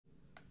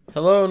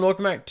Hello and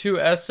welcome back to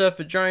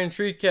SF Giants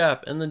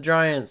Recap. And the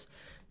Giants,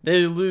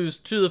 they lose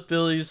to the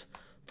Phillies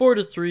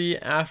 4-3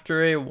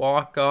 after a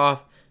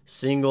walk-off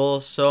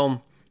single.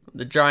 So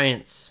the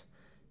Giants,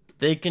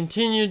 they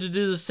continue to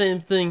do the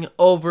same thing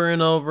over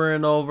and over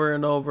and over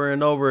and over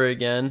and over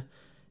again,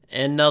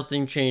 and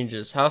nothing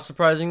changes. How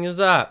surprising is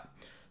that?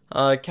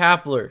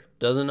 Kapler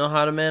doesn't know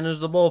how to manage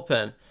the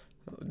bullpen.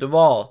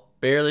 Duvall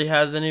barely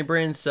has any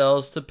brain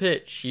cells to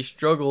pitch. He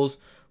struggles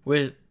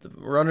with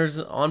runners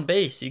on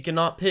base. He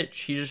cannot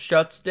pitch. He just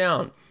shuts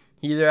down.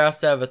 He either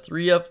has to have a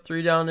 3-up,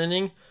 3-down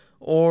inning,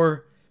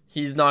 or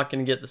he's not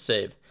going to get the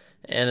save.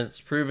 And it's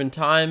proven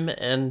time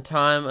and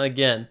time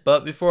again.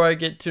 But before I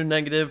get too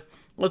negative,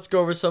 let's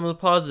go over some of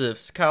the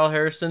positives. Kyle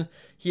Harrison,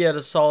 he had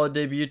a solid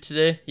debut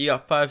today. He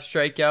got 5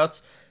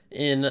 strikeouts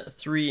in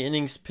 3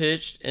 innings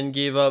pitched and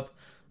gave up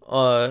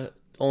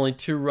only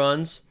 2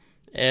 runs.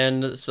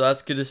 And so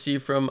that's good to see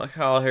from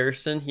Kyle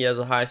Harrison. He has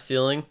a high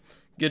ceiling.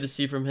 Good to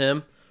see from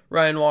him.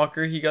 Ryan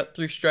Walker, he got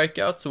 3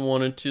 strikeouts in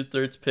 1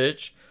 2/3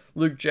 pitch.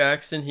 Luke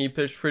Jackson, he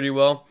pitched pretty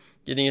well,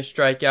 getting a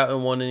strikeout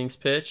in 1 innings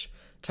pitch.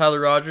 Tyler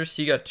Rogers,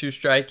 he got 2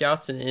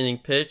 strikeouts in an inning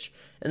pitch.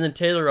 And then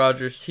Taylor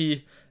Rogers,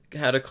 he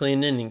had a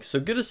clean inning. So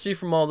good to see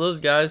from all those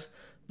guys.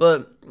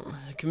 But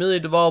Camille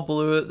Duvall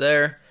blew it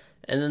there.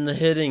 And then the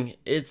hitting,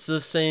 it's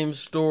the same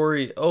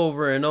story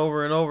over and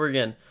over and over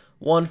again.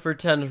 1 for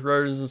 10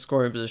 runners in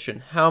scoring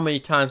position. How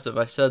many times have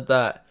I said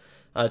that?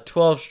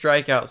 12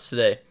 strikeouts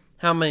today.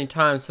 How many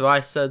times have I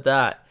said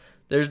that?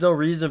 There's no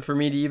reason for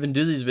me to even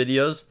do these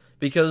videos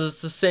because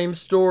it's the same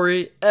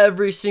story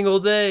every single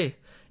day.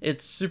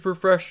 It's super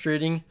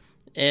frustrating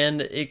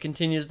and it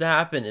continues to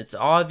happen. It's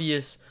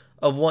obvious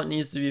of what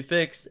needs to be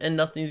fixed and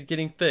nothing's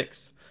getting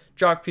fixed.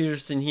 Jock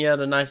Peterson, he had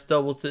a nice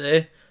double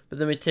today, but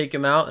then we take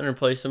him out and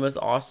replace him with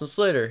Austin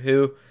Slater,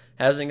 who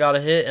hasn't got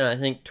a hit in I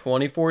think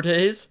 24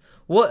 days.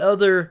 What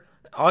other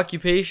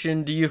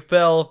occupation do you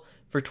fail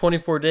for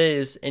 24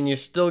 days and you're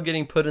still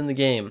getting put in the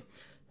game?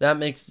 That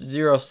makes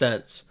 0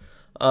 sense.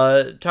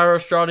 Tyro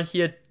Estrada, he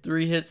had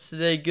 3 hits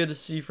today. Good to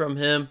see from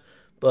him.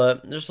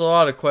 But there's a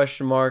lot of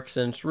question marks,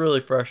 and it's really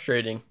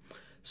frustrating.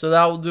 So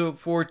that will do it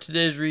for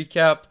today's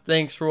recap.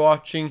 Thanks for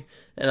watching,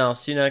 and I'll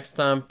see you next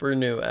time for a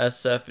new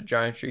SF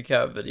Giants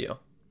Recap video.